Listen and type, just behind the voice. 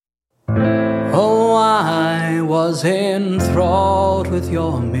was enthralled with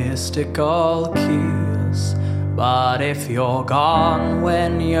your mystical kiss. But if you're gone,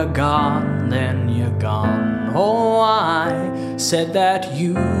 when you're gone, then you're gone. Oh, I said that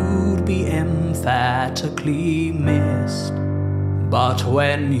you'd be emphatically missed. But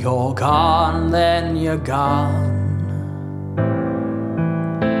when you're gone, then you're gone.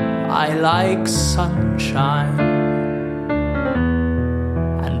 I like sunshine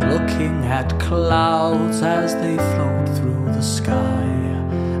and looking at clouds as they float through the sky.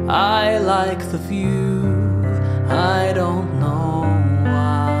 I like the view, I don't know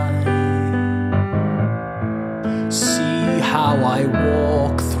why. See how I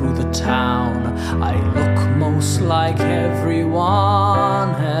walk through the town, I look most like everyone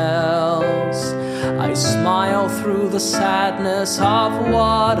else. I smile through the sadness of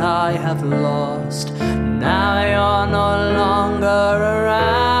what I have lost. Now you're no longer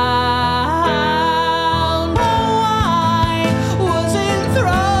around. Oh, I was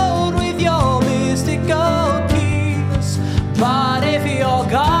enthralled with your mystical kiss. But if you're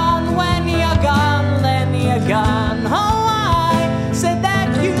gone, when you're gone, then you're gone. Oh, I said that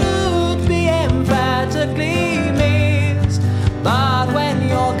you'd be emphatically missed. But when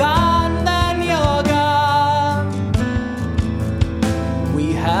you're gone, then you're gone. We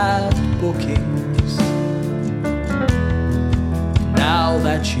had bookings. Now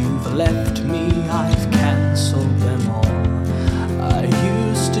that you've left me, I've cancelled them all. I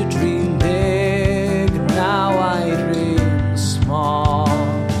used to dream big, now I dream small.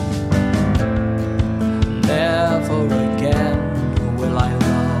 Never again will I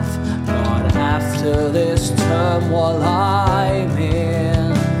love, not after this turmoil I'm in.